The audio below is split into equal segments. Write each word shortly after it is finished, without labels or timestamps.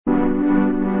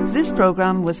This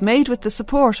programme was made with the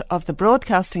support of the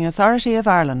Broadcasting Authority of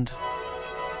Ireland.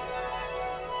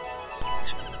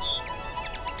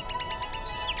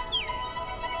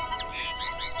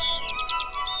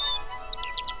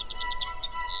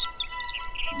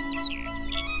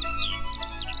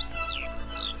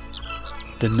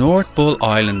 The North Bull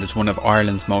Island is one of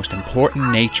Ireland's most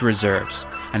important nature reserves,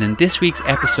 and in this week's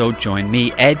episode join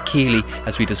me, Edd Kealy,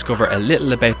 as we discover a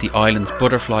little about the island's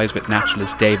butterflies with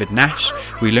naturalist David Nash.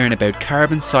 We learn about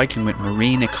carbon cycling with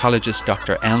marine ecologist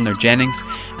Dr. Elenor Jennings,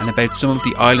 and about some of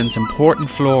the island's important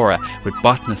flora with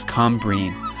botanist Conn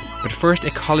Breen. But first,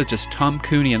 ecologist Tom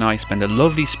Cooney and I spend a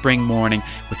lovely spring morning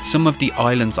with some of the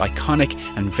island's iconic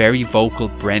and very vocal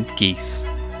Brent Goose.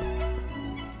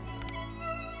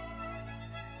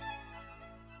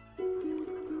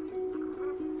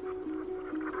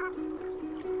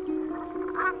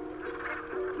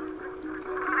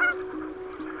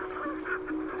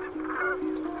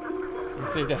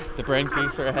 See the Brent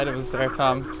Goose are ahead of us there,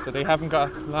 Tom, so they haven't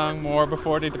got long more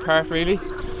before they depart, really.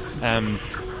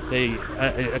 They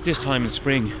at this time in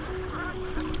spring,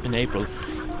 in April,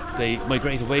 they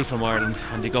migrate away from Ireland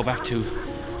and they go back to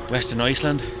Western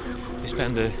Iceland. They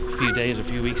spend a few days, a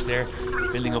few weeks there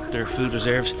building up their food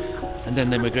reserves, and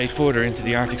then they migrate further into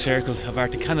the Arctic Circle of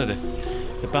Arctic Canada,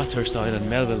 the Bathurst Island,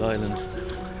 Melville Island,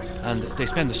 and they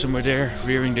spend the summer there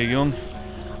rearing their young,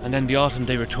 and then the autumn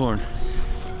they return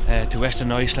to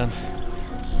Western Iceland,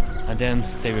 and then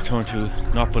they return to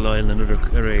North Bull Island and other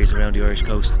areas around the Irish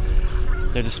coast.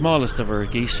 They're the smallest of our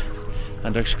geese,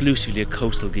 and they're exclusively a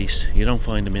coastal geese. You don't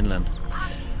find them inland.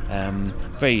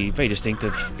 Very, very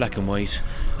distinctive, black and white.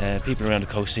 People around the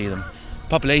coast see them.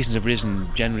 Populations have risen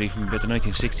generally from about the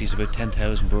 1960s, about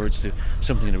 10,000 birds to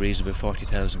something in the region of about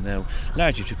 40,000 now,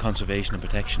 largely through conservation and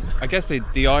protection. I guess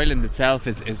the island itself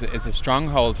is a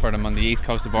stronghold for them on the east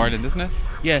coast of Ireland, isn't it?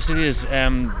 Yes, it is.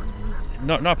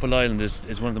 North Bull Island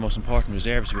is one of the most important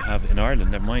reserves we have in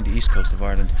Ireland, never mind the east coast of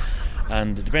Ireland.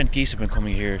 And the Brent Geese have been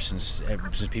coming here since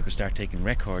people started taking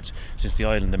records, since the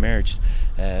island emerged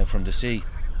from the sea.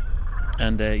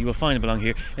 And you will find them along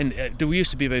here. And there used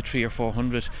to be about 300 or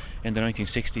 400 in the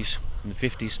 1960s, in the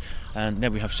 50s, and now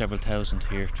we have several thousand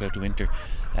here throughout the winter.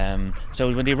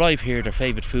 So when they arrive here, their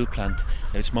favourite food plant,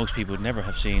 which most people would never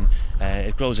have seen,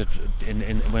 it grows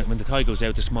when the tide goes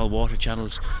out. The small water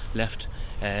channels left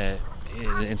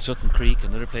in Sutton Creek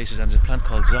and other places, and there's a plant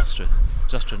called Zostra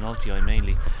naltii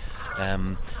mainly.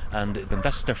 And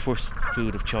that's their first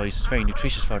food of choice. It's very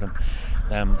nutritious for them,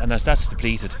 and as that's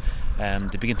depleted,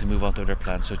 they begin to move on to other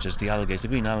plants such as the algaes, the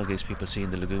green algaes people see in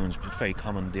the lagoons. It's very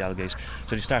common, the algaes,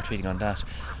 so they start feeding on that.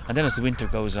 And then as the winter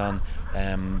goes on,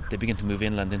 they begin to move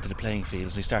inland into the playing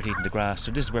fields. They start eating the grass,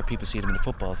 so this is where people see them in the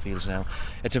football fields now.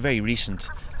 It's a very recent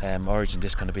origin,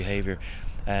 this kind of behaviour.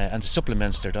 And it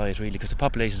supplements their diet really, because the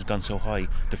population has gone so high.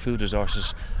 The food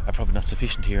resources are probably not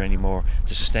sufficient here anymore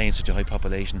to sustain such a high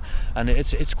population, and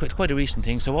it's quite a recent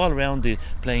thing. So all around the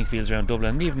playing fields around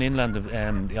Dublin, and even inland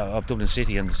of Dublin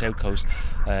City and the south coast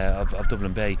of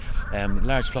Dublin Bay,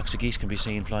 large flocks of geese can be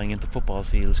seen flying into football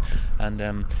fields, and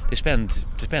they spend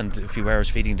a few hours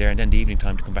feeding there, and then the evening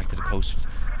time to come back to the coast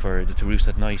to roost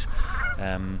at night.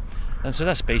 And so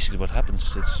that's basically what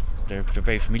happens. They're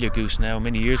very familiar goose now.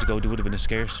 Many years ago they would have been a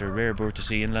scarce or a rare bird to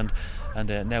see inland, and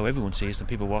now everyone sees them.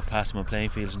 People walk past them on playing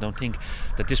fields and don't think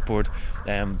that this bird,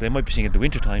 they might be seeing it in the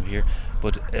winter time here,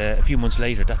 but a few months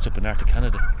later that's up in Arctic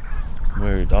Canada,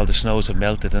 where all the snows have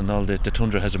melted and all the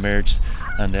tundra has emerged,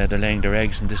 and they're laying their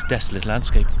eggs in this desolate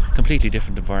landscape. Completely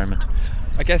different environment.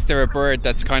 I guess they're a bird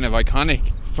that's kind of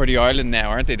iconic for the island now,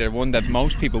 aren't they? They're one that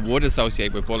most people would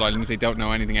associate with Bull Island if they don't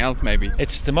know anything else, maybe.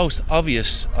 It's the most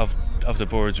obvious of the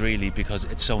birds really, because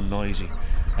it's so noisy.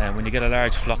 When you get a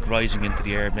large flock rising into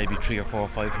the air, maybe 300 or 400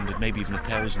 or 500, maybe even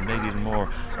 1,000, maybe even more,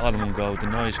 all in one go, the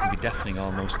noise can be deafening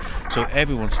almost. So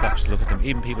everyone stops to look at them,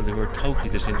 even people who are totally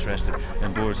disinterested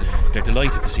in birds. They're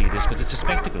delighted to see this because it's a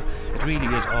spectacle. It really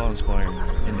is awe-inspiring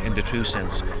in the true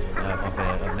sense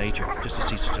of nature, just to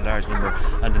see such a large number,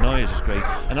 and the noise is great.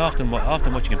 And often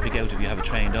what you can pick out if you have a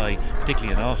trained eye,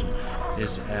 particularly in autumn,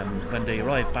 is when they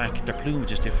arrive back, their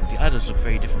plumage is different. The adults look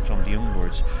very different from the young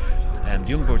birds. The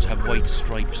young birds have white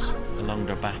stripes along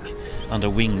their back, on their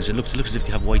wings. It looks as if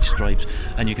they have white stripes,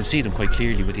 and you can see them quite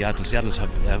clearly with the adults. The adults have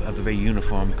a very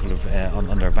uniform colour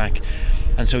on their back,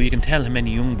 and so you can tell how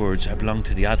many young birds belong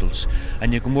to the adults,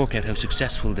 and you can work out how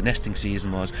successful the nesting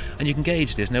season was, and you can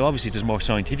gauge this. Now obviously there's a more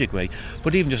scientific way,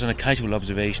 but even just on a casual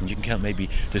observation you can count maybe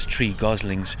there's 3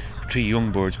 goslings, 3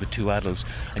 young birds with 2 adults,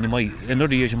 and in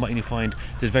other years you might only find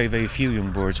there's very, very few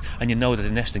young birds, and you know that the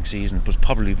nesting season was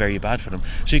probably very bad for them.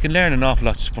 So you can learn an awful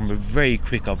lot from a very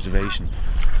quick observation.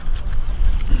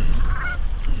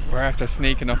 after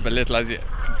sneaking up a little,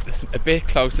 a bit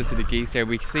closer to the geese there.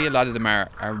 We can see a lot of them are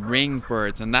ring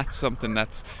birds, and that's something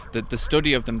that's the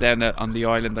study of them down on the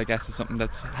island, I guess, is something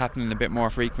that's happening a bit more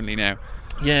frequently now.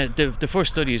 Yeah, the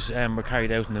first studies were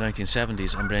carried out in the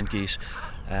 1970s on Brent geese.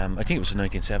 I think it was the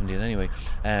 1970s anyway,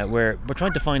 where we're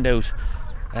trying to find out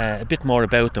a bit more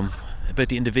about them, about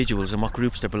the individuals and what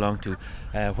groups they belong to,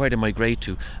 where they migrate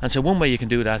to. And so one way you can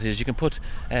do that is you can put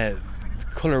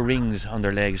colour rings on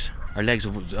their legs, or legs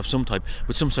of some type,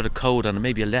 with some sort of code on it,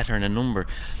 maybe a letter and a number,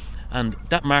 and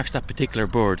that marks that particular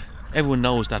bird. Everyone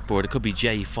knows that bird. It could be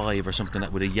J5 or something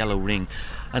with a yellow ring,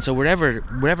 and so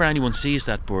wherever anyone sees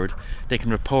that bird, they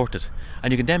can report it,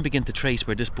 and you can then begin to trace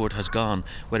where this bird has gone,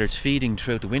 whether it's feeding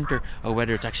throughout the winter or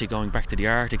whether it's actually going back to the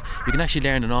Arctic. You can actually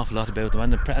learn an awful lot about them,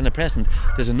 and at present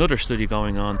there's another study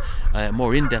going on, a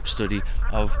more in-depth study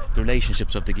of the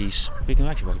relationships of the geese. We can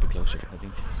actually walk a bit closer, I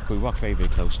think. We walk very, very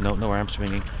close, no arm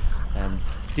swinging.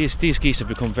 These geese have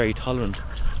become very tolerant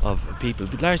of people,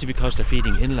 largely because they're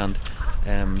feeding inland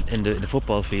in the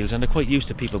football fields, and they're quite used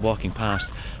to people walking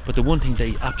past. But the one thing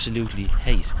they absolutely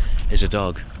hate is a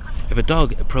dog. If a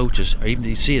dog approaches, or even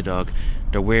they see a dog,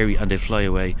 they're wary and they fly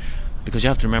away, because you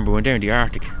have to remember, when they're in the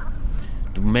Arctic,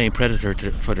 the main predator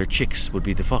for their chicks would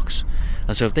be the fox,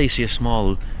 and so if they see a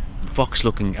small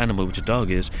fox-looking animal, which a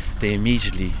dog is, they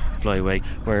immediately fly away,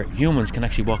 where humans can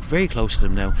actually walk very close to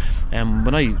them now.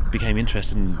 When I became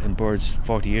interested in birds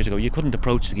 40 years ago, you couldn't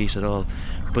approach the geese at all,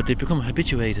 but they've become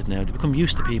habituated now, they've become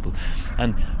used to people,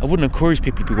 and I wouldn't encourage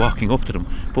people to be walking up to them,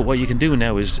 but what you can do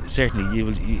now is certainly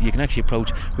you can actually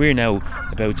approach. We're now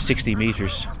about 60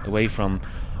 metres away from,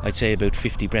 I'd say, about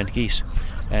 50 Brent geese.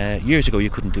 Years ago you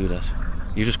couldn't do that.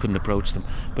 You just couldn't approach them,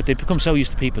 but they've become so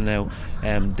used to people now.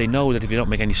 They know that if you don't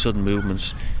make any sudden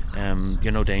movements,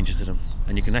 you're no danger to them,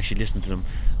 and you can actually listen to them.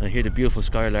 And I hear the beautiful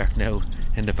skylark now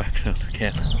in the background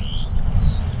again.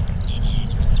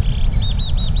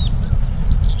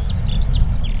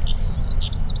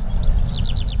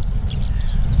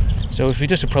 So if we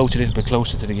just approach a little bit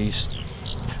closer to the geese,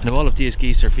 and if all of these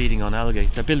geese are feeding on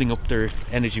algae, they're building up their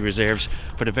energy reserves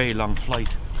for the very long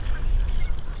flight.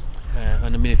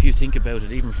 And I mean, if you think about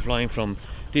it, even flying from,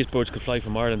 these birds could fly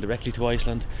from Ireland directly to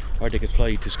Iceland, or they could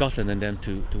fly to Scotland and then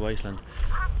to Iceland.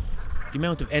 The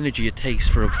amount of energy it takes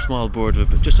for a small bird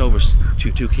of just over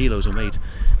 2 kilos in weight,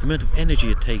 the amount of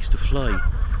energy it takes to fly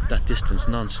that distance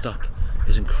non-stop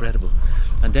is incredible.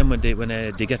 And then when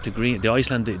they get to the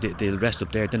Iceland, they'll rest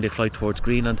up there, then they fly towards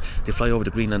Greenland, they fly over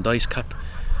the Greenland ice cap,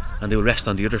 and they'll rest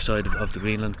on the other side of the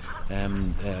Greenland,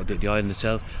 the island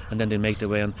itself, and then they'll make their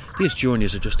way on. These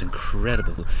journeys are just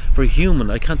incredible. For a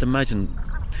human, I can't imagine.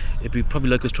 It'd be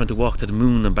probably like us trying to walk to the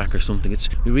moon and back or something. It's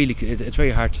very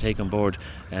hard to take on board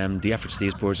the efforts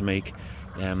these birds make.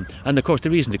 And of course the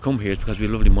reason they come here is because we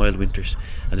have lovely mild winters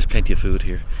and there's plenty of food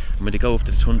here. And when they go up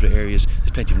to the tundra areas,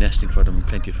 there's plenty of nesting for them and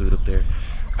plenty of food up there.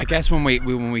 I guess when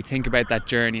we think about that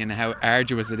journey and how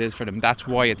arduous it is for them, that's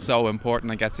why it's so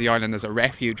important, I guess, the island as a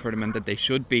refuge for them, and that they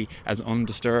should be as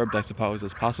undisturbed, I suppose,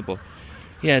 as possible.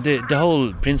 Yeah, the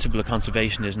whole principle of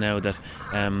conservation is now that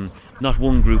not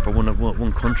one group or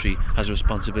one country has a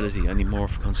responsibility anymore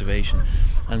for conservation.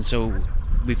 And so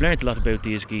we've learned a lot about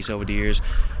these geese over the years.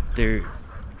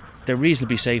 They're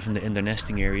reasonably safe in their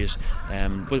nesting areas,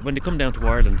 but when they come down to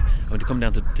Ireland, when they come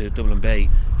down to Dublin Bay,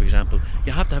 for example,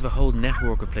 you have to have a whole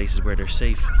network of places where they're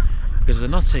safe, because if they're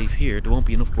not safe here, there won't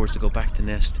be enough birds to go back to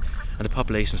nest and the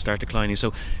population start declining.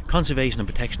 So conservation and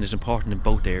protection is important in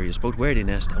both areas, both where they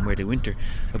nest and where they winter.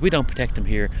 If we don't protect them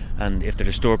here, and if they're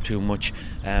disturbed too much,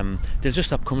 they'll just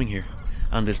stop coming here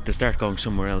and they'll start going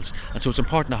somewhere else. And so it's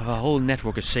important to have a whole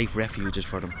network of safe refuges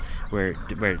for them, where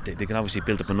they can obviously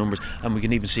build up in numbers. And we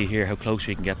can even see here how close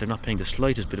we can get. They're not paying the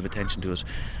slightest bit of attention to us.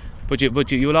 But you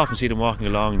will often see them walking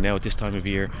along now at this time of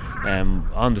year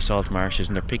on the salt marshes,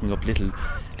 and they're picking up little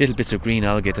bits of green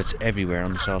algae that's everywhere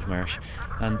on the salt marsh.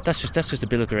 And that's just to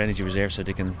build up their energy reserve, so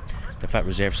their fat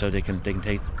reserve, so they can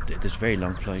take this very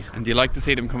long flight. And do you like to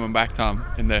see them coming back, Tom?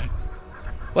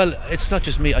 Well, it's not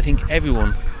just me. I think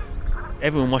everyone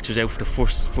watches out for the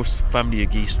first family of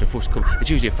geese. It's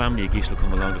usually a family of geese that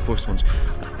come along, the first ones.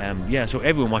 So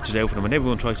everyone watches out for them, and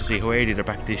everyone tries to see how early they're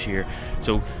back this year.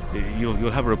 So you'll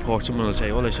have a report. Someone will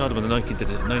say, "Well, I saw them on the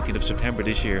 19th of September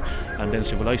this year," and then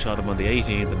say, "Well, I saw them on the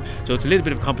 18th." And so it's a little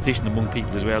bit of competition among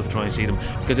people as well to try and see them,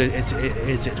 because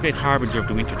it's a great harbinger of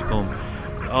the winter to come.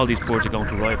 All these birds are going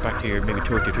to arrive back here, maybe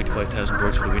 30 or 25,000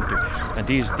 birds for the winter, and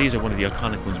these are one of the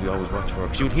iconic ones we always watch for,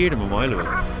 because you would hear them a mile away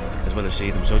as well as see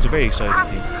them. So it's a very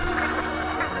exciting thing.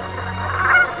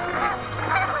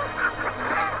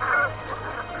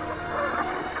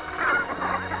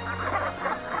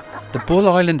 The Bull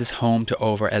Island is home to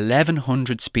over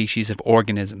 1,100 species of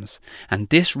organisms, and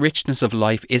this richness of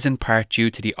life is in part due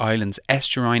to the island's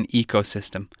estuarine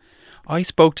ecosystem. I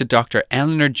spoke to Dr.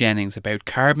 Elenor Jennings about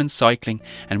carbon cycling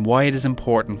and why it is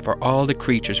important for all the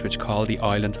creatures which call the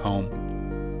island home.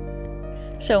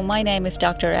 So my name is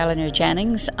Dr. Elenor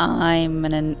Jennings. I'm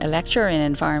a lecturer in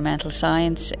environmental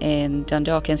science in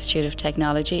Dundalk Institute of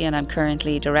Technology, and I'm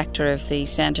currently director of the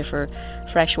Centre for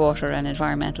Freshwater and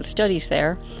Environmental Studies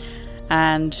there.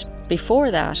 And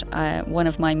before that, one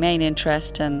of my main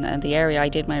interests and the area I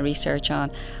did my research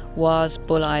on was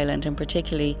Bull Island, and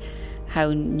particularly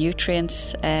how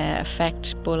nutrients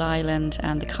affect Bull Island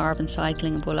and the carbon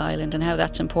cycling of Bull Island, and how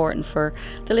that's important for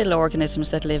the little organisms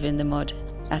that live in the mud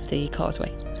at the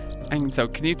causeway. And so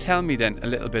can you tell me then a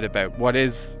little bit about what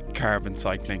is carbon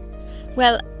cycling?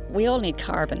 Well, we all need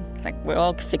carbon. Like, we're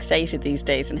all fixated these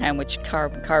days on how much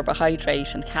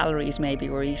carbohydrate and calories maybe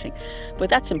we're eating. But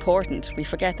that's important. We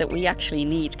forget that we actually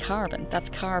need carbon. That's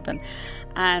carbon.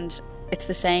 And it's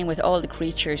the same with all the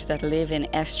creatures that live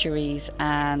in estuaries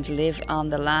and live on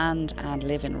the land and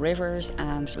live in rivers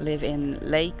and live in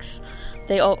lakes.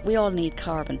 We all need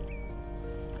carbon.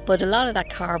 But a lot of that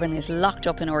carbon is locked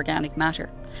up in organic matter.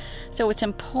 So it's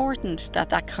important that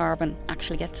that carbon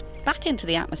actually gets back into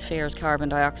the atmosphere as carbon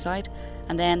dioxide,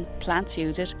 and then plants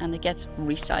use it and it gets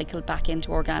recycled back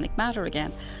into organic matter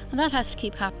again. And that has to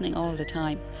keep happening all the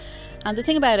time. And the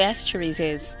thing about estuaries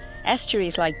is,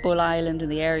 estuaries like Bull Island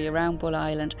and the area around Bull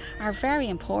Island are very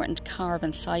important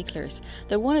carbon cyclers.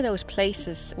 They're one of those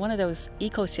places, one of those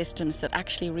ecosystems that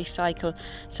actually recycle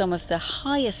some of the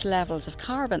highest levels of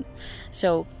carbon.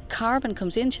 So carbon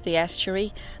comes into the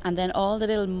estuary, and then all the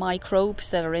little microbes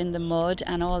that are in the mud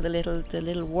and all the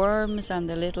little worms and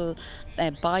the little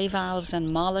bivalves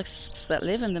and mollusks that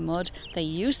live in the mud, they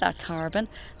use that carbon,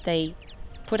 they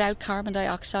put out carbon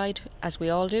dioxide, as we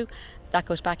all do. That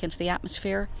goes back into the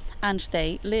atmosphere, and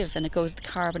they live, and the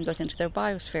carbon goes into their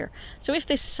biosphere. So if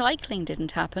this cycling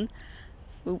didn't happen,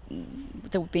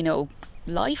 there would be no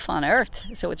life on Earth.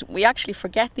 So we actually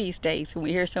forget these days, when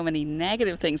we hear so many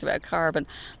negative things about carbon,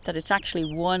 that it's actually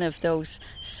one of those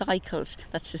cycles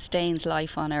that sustains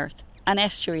life on Earth. And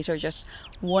estuaries are just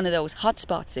one of those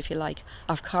hotspots, if you like,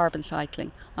 of carbon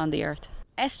cycling on the Earth.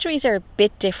 Estuaries are a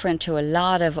bit different to a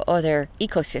lot of other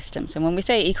ecosystems. And when we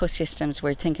say ecosystems,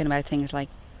 we're thinking about things like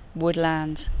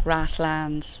woodlands,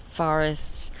 grasslands,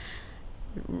 forests,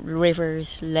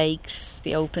 rivers, lakes,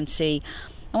 the open sea.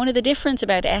 And one of the differences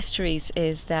about estuaries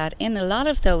is that in a lot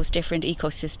of those different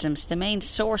ecosystems, the main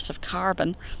source of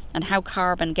carbon and how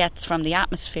carbon gets from the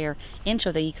atmosphere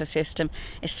into the ecosystem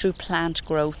is through plant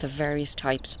growth of various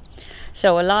types.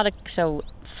 So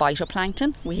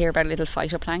phytoplankton, we hear about little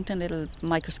phytoplankton, little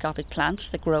microscopic plants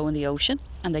that grow in the ocean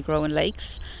and they grow in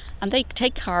lakes, and they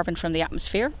take carbon from the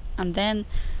atmosphere and then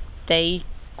they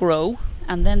grow,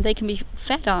 and then they can be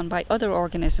fed on by other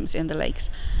organisms in the lakes.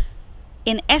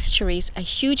 In estuaries, a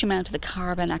huge amount of the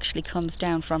carbon actually comes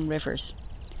down from rivers.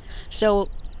 So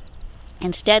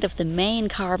instead of the main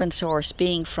carbon source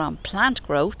being from plant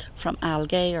growth, from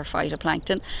algae or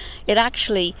phytoplankton, it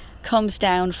actually comes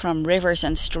down from rivers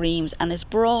and streams and is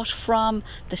brought from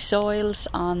the soils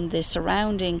on the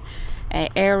surrounding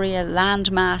area,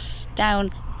 land mass,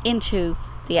 down into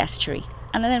the estuary.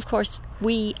 And then, of course,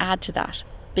 we add to that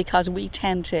because we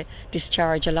tend to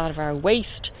discharge a lot of our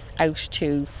waste out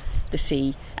to the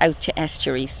sea, out to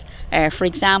estuaries. For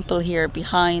example, here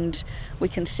behind, we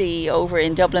can see over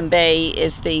in Dublin Bay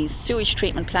is the sewage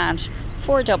treatment plant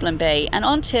for Dublin Bay, and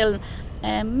until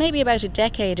maybe about a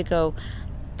decade ago,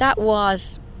 that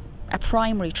was a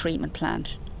primary treatment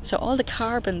plant. So all the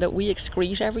carbon that we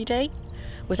excrete every day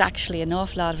was actually, an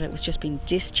awful lot of it was just being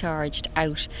discharged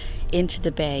out into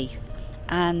the bay,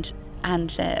 and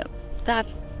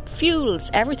that fuels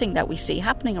everything that we see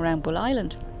happening around Bull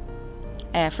Island.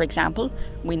 For example,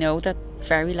 we know that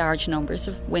very large numbers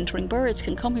of wintering birds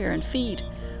can come here and feed.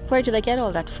 Where do they get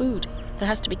all that food? There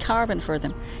has to be carbon for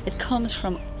them. It comes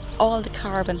from all the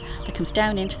carbon that comes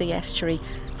down into the estuary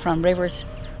from rivers,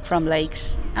 from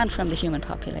lakes, and from the human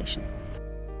population.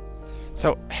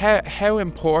 So how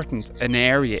important an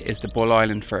area is the Bull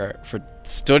Island for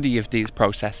study of these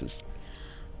processes?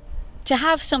 To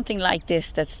have something like this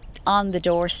that's on the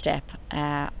doorstep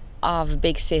of a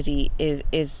big city is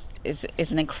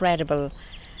an incredible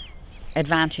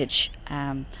advantage,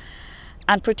 and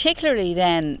particularly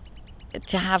then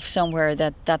to have somewhere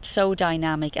that's so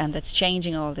dynamic and that's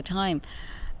changing all the time.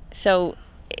 So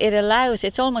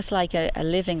it's almost like a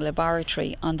living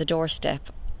laboratory on the doorstep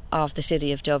of the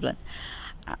city of Dublin.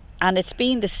 And it's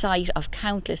been the site of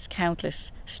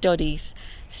countless studies,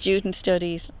 student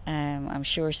studies. I'm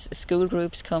sure school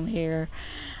groups come here.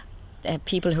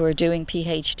 People who are doing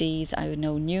PhDs. I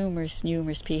know numerous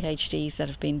PhDs that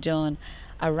have been done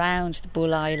around the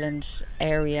Bull Island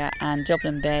area and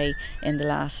Dublin Bay in the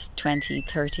last 20,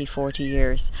 30, 40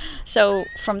 years. So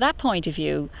from that point of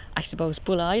view, I suppose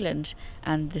Bull Island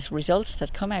and the results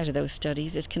that come out of those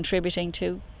studies is contributing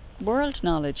to world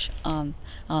knowledge on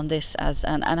this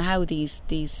and how these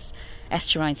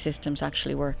estuarine systems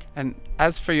actually work. And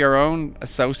as for your own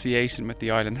association with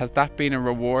the island, has that been a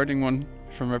rewarding one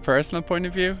from a personal point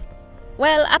of view?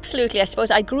 Well, absolutely. I suppose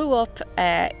I grew up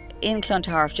in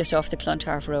Clontarf, just off the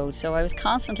Clontarf Road, so I was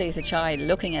constantly as a child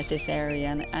looking at this area,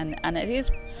 and it is,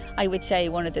 I would say,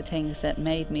 one of the things that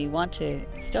made me want to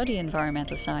study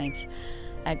environmental science,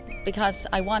 because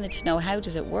I wanted to know, how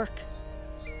does it work?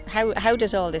 How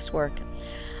does all this work?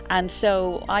 And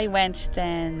so I went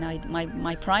then,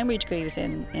 my primary degree was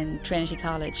in Trinity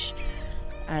College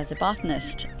as a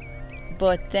botanist,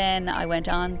 but then I went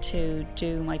on to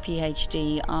do my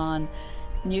PhD on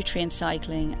nutrient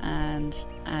cycling and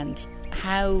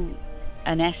how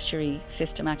an estuary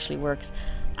system actually works,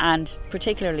 and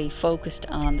particularly focused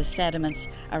on the sediments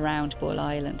around Bull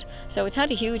Island. So it's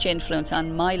had a huge influence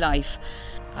on my life.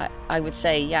 I would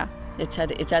say, yeah, it's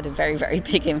had a very, very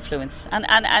big influence, and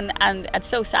it's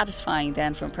so satisfying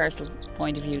then from a personal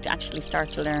point of view to actually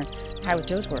start to learn how it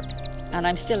does work, and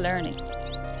I'm still learning.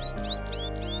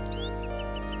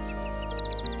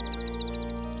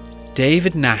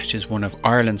 David Nash is one of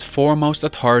Ireland's foremost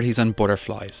authorities on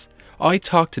butterflies. I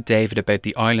talked to David about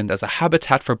the island as a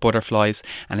habitat for butterflies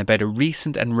and about a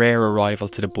recent and rare arrival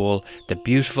to the Bull, the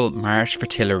beautiful Marsh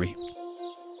Fritillary.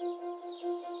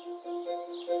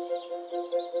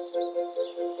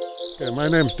 My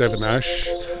name's David Nash.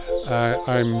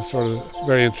 I'm sort of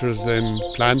very interested in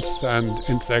plants and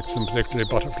insects, and particularly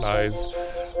butterflies.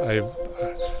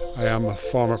 I am a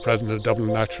former president of the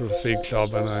Dublin Naturalists Field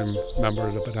Club, and I'm a member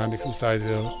of the Botanical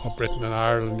Society of Britain and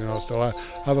Ireland. So I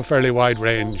have a fairly wide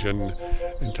range and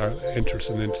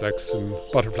interest in insects and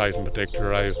butterflies in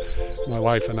particular. My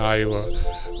wife and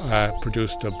I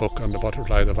produced a book on the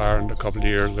butterflies of Ireland a couple of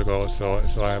years ago, so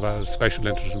I have a special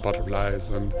interest in butterflies,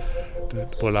 and the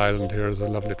Bull Island here is a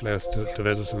lovely place to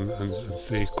visit and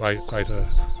see quite a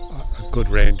good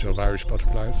range of Irish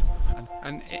butterflies.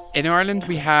 And in Ireland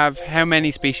we have how many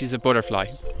species of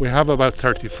butterfly? We have about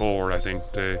 34, I think,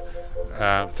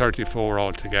 34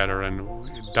 altogether, and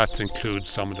that includes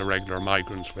some of the regular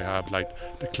migrants we have, like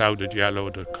the clouded yellow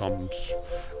that comes,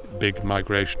 big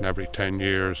migration every 10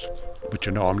 years, but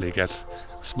you normally get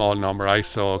a small number. I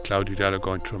saw a clouded yellow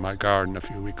going through my garden a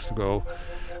few weeks ago,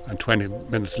 and 20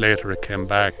 minutes later it came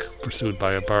back, pursued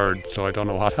by a bird, so I don't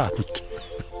know what happened.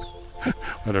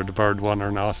 Whether the bird won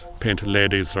or not. Painted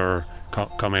ladies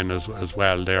come in as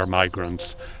well. They're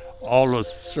migrants.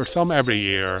 Always, there's some every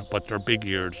year, but they're big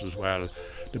years as well.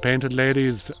 The painted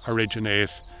ladies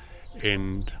originate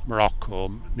in Morocco,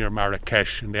 near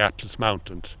Marrakesh, in the Atlas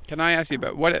Mountains. Can I ask you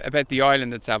about the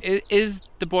island itself? Is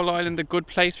the Bull Island a good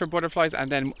place for butterflies,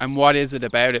 and what is it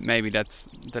about it maybe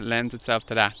that lends itself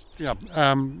to that? Yeah,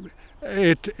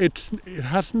 it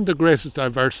hasn't the greatest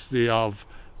diversity of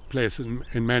place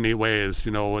in many ways.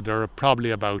 There are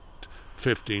probably about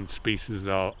 15 species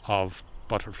of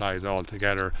butterflies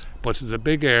altogether, but it's a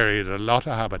big area, there's a lot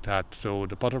of habitat, so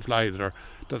the butterflies that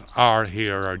are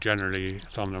here are generally,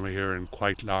 some of them are here in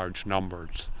quite large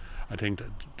numbers. I think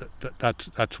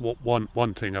that's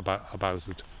one thing about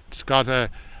it. It's got a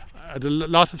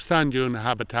lot of sand dune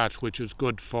habitat, which is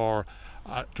good for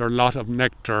there are a lot of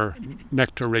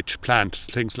nectar-rich plants,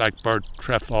 things like bird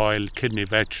trefoil, kidney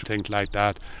vetch, things like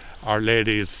that. Our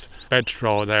Lady's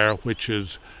bedstraw there, which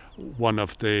is one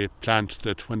of the plants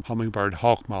that when hummingbird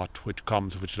hawk moth, which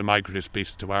is a migratory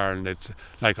species to Ireland, it's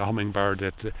like a hummingbird,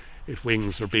 its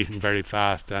wings are beating very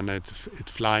fast, and it's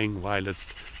flying while it's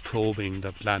probing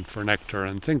the plant for nectar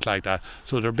and things like that.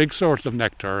 So they're a big source of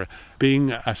nectar.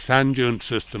 Being a sand dune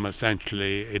system,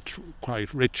 essentially, it's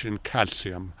quite rich in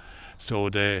calcium. So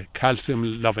the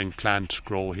calcium-loving plants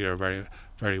grow here very,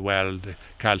 very well. The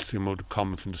calcium would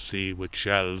come from the sea with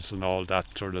shells and all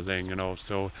that sort of thing,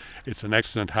 So it's an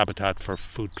excellent habitat for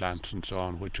food plants and so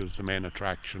on, which is the main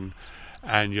attraction.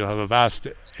 And you have a vast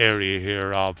area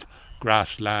here of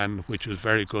grassland, which is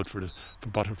very good for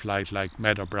butterflies like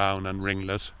meadow brown and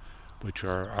ringlet, which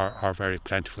are very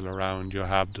plentiful around. You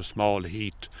have the small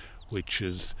heath, which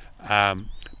is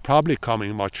probably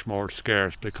becoming much more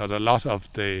scarce because a lot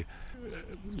of the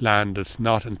land that's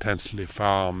not intensely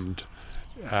farmed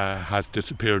has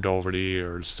disappeared over the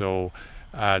years. So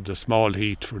The small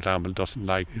heath, for example,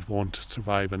 it won't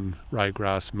survive in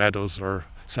ryegrass meadows or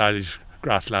silage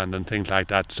grassland and things like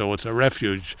that. So it's a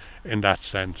refuge in that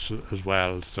sense as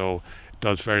well. So it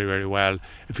does very, very well.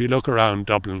 If you look around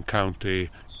Dublin County,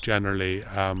 generally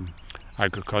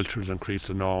agriculture has increased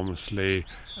enormously.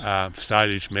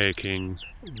 Silage making,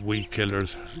 weed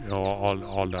killers, all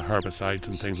the herbicides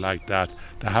and things like that.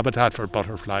 The habitat for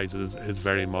butterflies is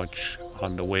very much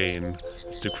on the wane.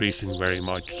 It's decreasing very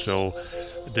much. So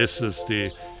this is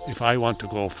if I want to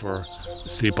go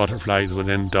see butterflies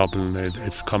within Dublin,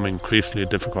 it's becoming increasingly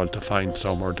difficult to find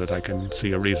somewhere that I can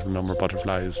see a reasonable number of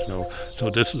butterflies. So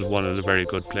this is one of the very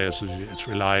good places. It's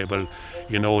reliable.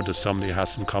 You know that somebody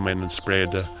hasn't come in and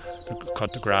sprayed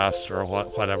cut the grass or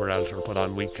whatever else, or put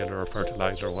on weed killer or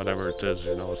fertilizer or whatever it is,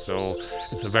 So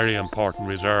it's a very important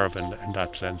reserve in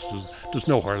that sense. There's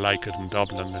nowhere like it in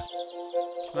Dublin.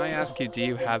 Can I ask you, do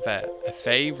you have a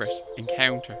favourite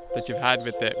encounter that you've had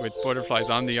with butterflies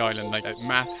on the island, like a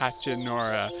mass hatching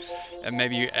or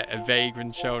maybe a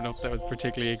vagrant showing up that was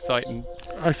particularly exciting?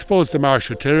 I suppose the Marsh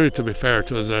Fritillary, to be fair,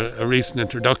 it was a recent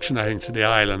introduction, I think, to the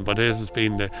island, but it has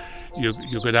been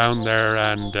you go down there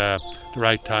and the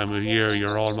right time of year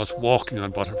you're almost walking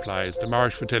on butterflies. The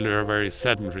Marsh Fritillary are very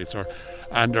sedentary,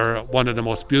 and they're one of the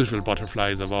most beautiful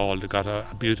butterflies of all. They've got a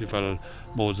beautiful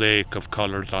mosaic of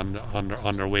colours on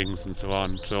their wings and so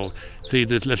on. So see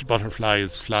these little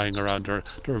butterflies flying around. They're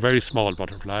very small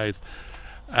butterflies,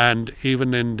 and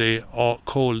even in the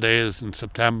cold days in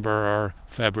September or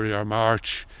February or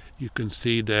March, you can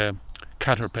see the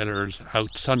caterpillars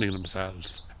out sunning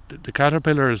themselves. The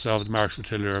caterpillars of the Marsh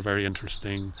Fritillary are very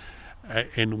interesting.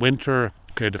 In winter,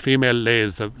 the female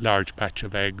lays a large batch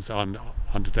of eggs on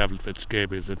the devil's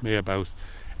scabies. It may about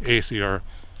 80 or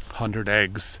 100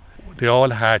 eggs. They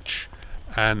all hatch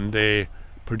and they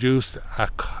produce a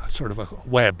sort of a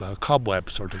web, a cobweb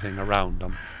sort of thing around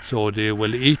them. So they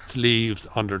will eat leaves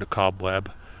under the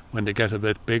cobweb. When they get a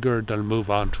bit bigger, they'll move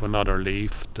on to another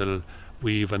leaf. They'll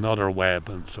weave another web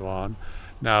and so on.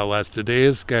 Now, as the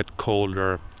days get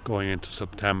colder, going into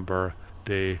September,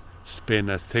 they spin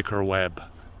a thicker web.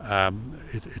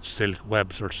 It's silk,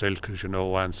 webs are silk, as you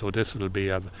know, and so this will be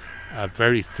a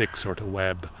very thick sort of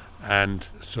web, and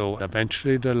so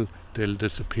eventually they'll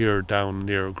disappear down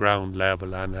near ground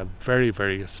level and have very,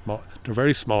 very small. They're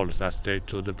very small at that stage,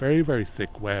 so the very, very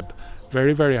thick web,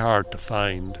 very, very hard to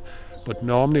find. But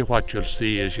normally what you'll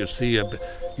see is you'll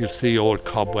see old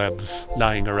cobwebs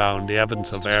lying around, the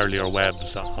evidence of earlier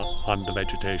webs on the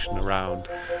vegetation around.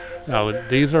 Now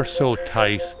these are so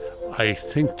tight, I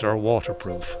think they're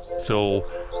waterproof, so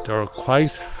they're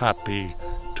quite happy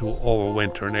to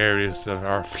overwinter in areas that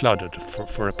are flooded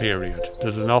for a period.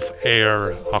 There's enough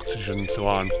air, oxygen and so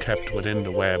on kept within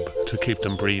the web to keep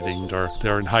them breathing.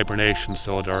 They're in hibernation,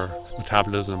 so their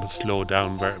metabolism will slow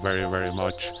down very, very, very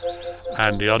much.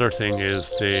 And the other thing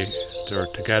is they're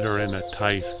together in a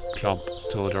tight clump,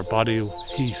 so their body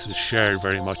heat is shared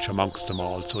very much amongst them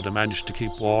all, so they manage to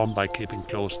keep warm by keeping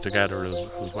close together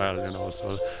as well,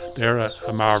 so they're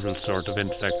a marvellous sort of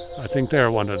insect. I think they're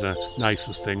one of the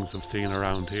nicest things I've seen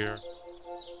around here.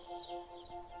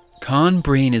 Conn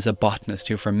Breen is a botanist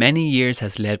who for many years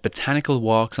has led botanical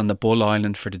walks on the Bull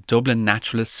Island for the Dublin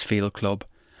Naturalists Field Club.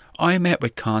 I met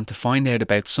with Conn to find out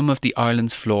about some of the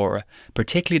island's flora,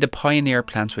 particularly the pioneer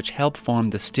plants which help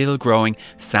form the still growing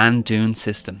sand dune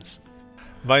systems.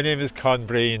 My name is Conn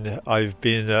Breen. I've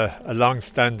been a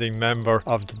long-standing member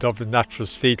of the Dublin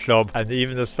Naturalists Field Club, and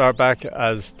even as far back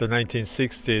as the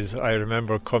 1960s I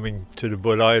remember coming to the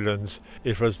Bull Islands.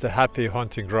 It was the happy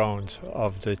hunting ground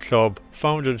of the club,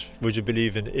 founded, would you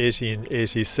believe, in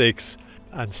 1886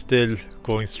 and still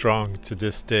going strong to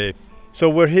this day. So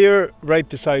we're here right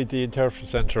beside the Interpretation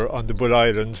Centre on the Bull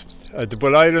Island. The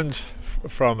Bull Island,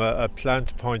 from a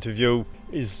plant point of view,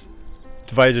 is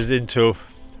divided into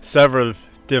several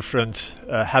different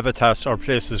habitats or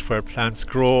places where plants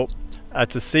grow.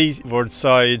 At the seaward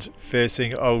side,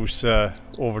 facing out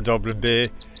over Dublin Bay,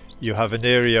 you have an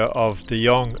area of the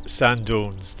young sand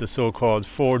dunes, the so-called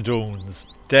four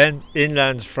dunes. Then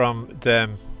inland from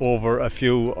them, over a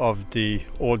few of the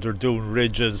older dune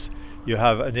ridges, you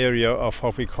have an area of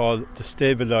what we call the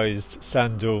stabilised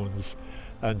sand dunes,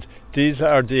 and these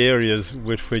are the areas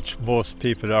with which most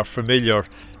people are familiar.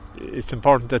 It's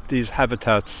important that these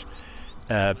habitats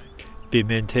be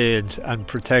maintained and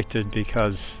protected,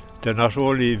 because they're not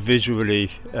only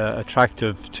visually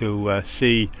attractive to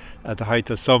see at the height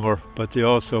of summer, but they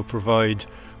also provide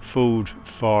food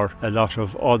for a lot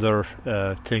of other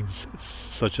things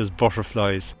such as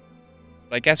butterflies.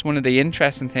 I guess one of the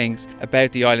interesting things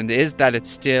about the island is that it's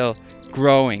still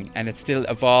growing and it's still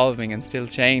evolving and still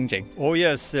changing. Oh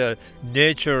yes,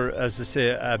 nature, as I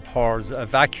say, abhors a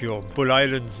vacuum. Bull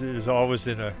Island is always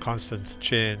in a constant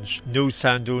change. New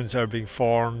sand dunes are being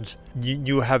formed,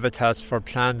 new habitats for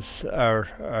plants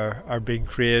are being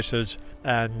created,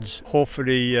 and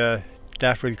hopefully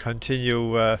that will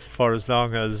continue for as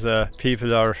long as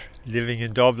people are living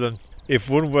in Dublin. If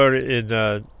one were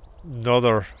in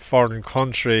another foreign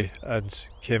country and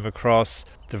came across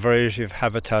the variety of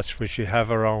habitats which we have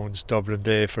around Dublin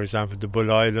Bay, for example the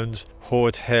Bull Island,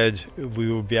 Hoet Head,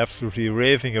 we would be absolutely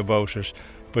raving about it.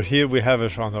 But here we have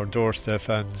it on our doorstep,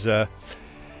 and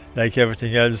like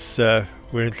everything else,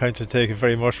 we're inclined to take it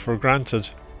very much for granted.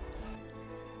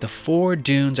 The 4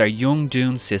 dunes are young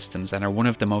dune systems and are one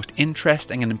of the most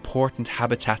interesting and important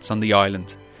habitats on the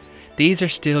island. These are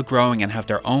still growing and have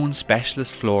their own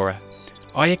specialist flora.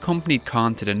 I accompanied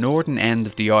Conn to the northern end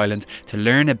of the island to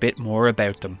learn a bit more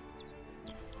about them.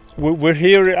 We're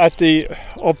here at the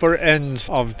upper end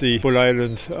of the Bull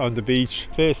Island on the beach,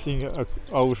 facing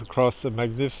out across the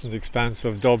magnificent expanse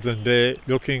of Dublin Bay,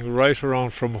 looking right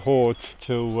around from Hoet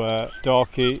to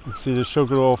Dalkey. You can see the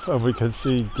Sugaroff, and we can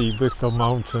see the Wicklow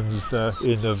Mountains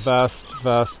in a vast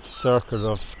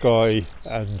circle of sky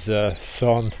and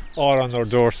sun, all on our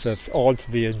doorsteps, all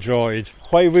to be enjoyed.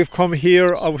 Why we've come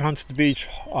here out onto the beach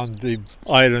on the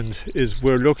island is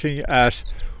we're looking at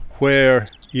where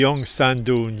young sand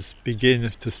dunes begin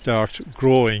to start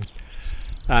growing,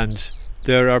 and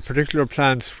there are particular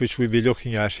plants which we'll be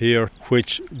looking at here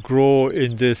which grow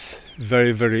in this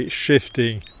very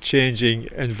shifting, changing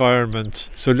environment.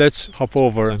 So let's hop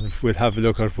over and we'll have a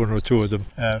look at one or two of them.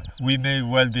 We may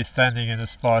well be standing in a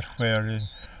spot where in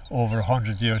over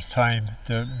 100 years time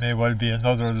there may well be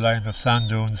another line of sand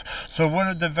dunes. So one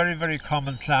of the very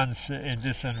common plants in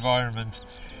this environment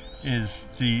is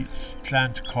the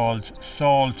plant called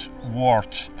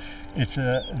saltwort. It's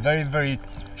a very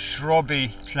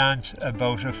shrubby plant,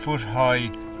 about a foot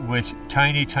high, with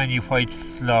tiny white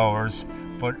flowers,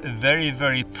 but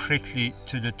very prickly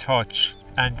to the touch,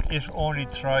 and it only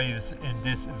thrives in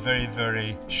this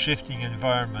very shifting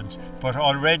environment. But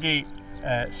already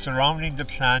surrounding the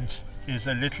plant is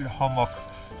a little hummock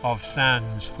of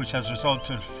sand, which has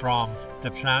resulted from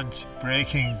the plant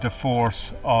breaking the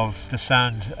force of the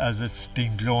sand as it's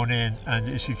being blown in, and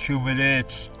it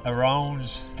accumulates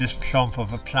around this clump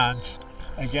of a plant.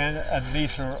 Again, a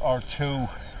metre or two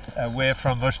away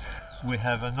from it, we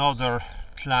have another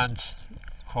plant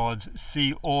called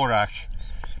sea orac,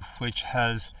 which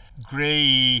has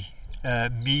grey,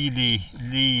 mealy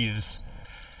leaves.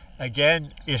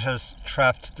 Again, it has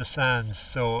trapped the sand,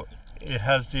 so it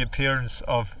has the appearance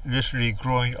of literally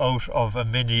growing out of a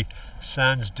mini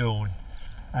sand dune.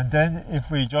 And then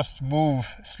if we just move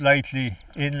slightly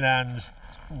inland,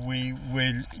 we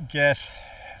will get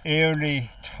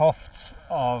early tufts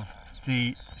of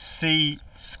the sea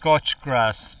scotch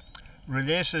grass,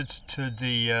 related to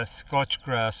the scotch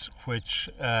grass, which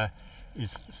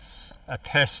is a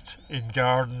pest in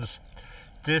gardens.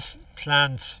 This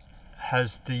plant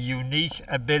has the unique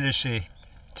ability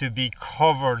to be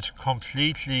covered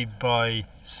completely by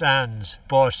sand,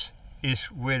 but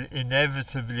it will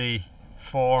inevitably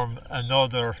form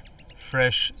another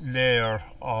fresh layer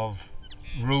of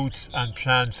roots and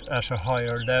plants at a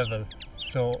higher level.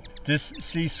 So this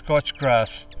sea scotch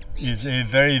grass is a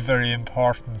very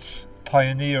important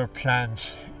pioneer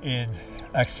plant in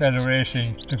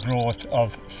accelerating the growth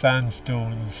of sand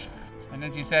dunes. And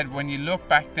as you said, when you look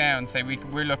back down, say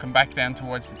we're looking back down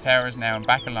towards the towers now and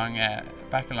back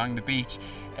along the beach,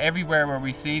 everywhere where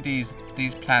we see these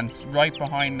plants, right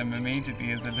behind them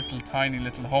immediately is a tiny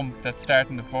little hump that's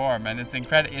starting to form, and it's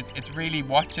incredible. It's really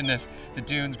watching the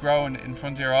dunes growing in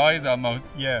front of your eyes almost.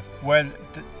 Yeah, well,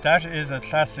 that is a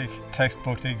classic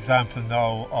textbook example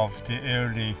now of the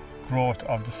early growth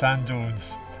of the sand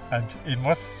dunes, and it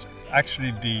must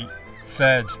actually be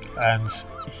said, and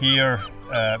here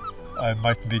I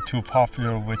mightn't be too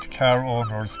popular with car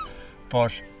owners,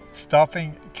 but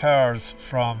stopping cars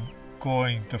from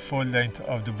going the full length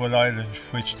of the Bull Island,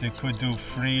 which they could do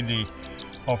freely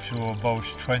up to about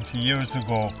 20 years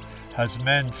ago, has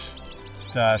meant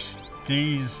that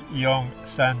these young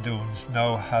sand dunes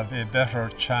now have a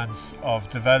better chance of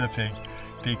developing,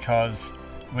 because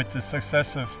with the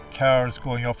successive cars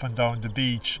going up and down the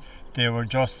beach, they were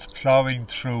just ploughing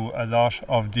through a lot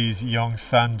of these young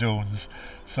sand dunes.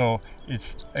 So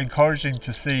it's encouraging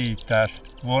to see that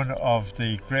one of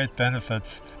the great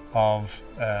benefits of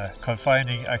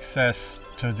confining access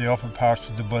to the upper parts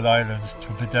of the Bull Island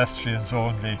to pedestrians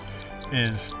only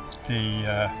is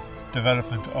the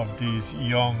development of these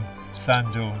young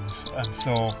sand dunes, and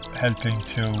so helping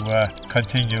to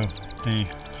continue the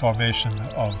formation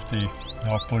of the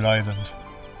North Bull Island.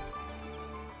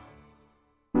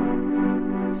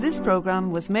 This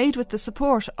programme was made with the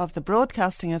support of the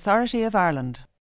Broadcasting Authority of Ireland.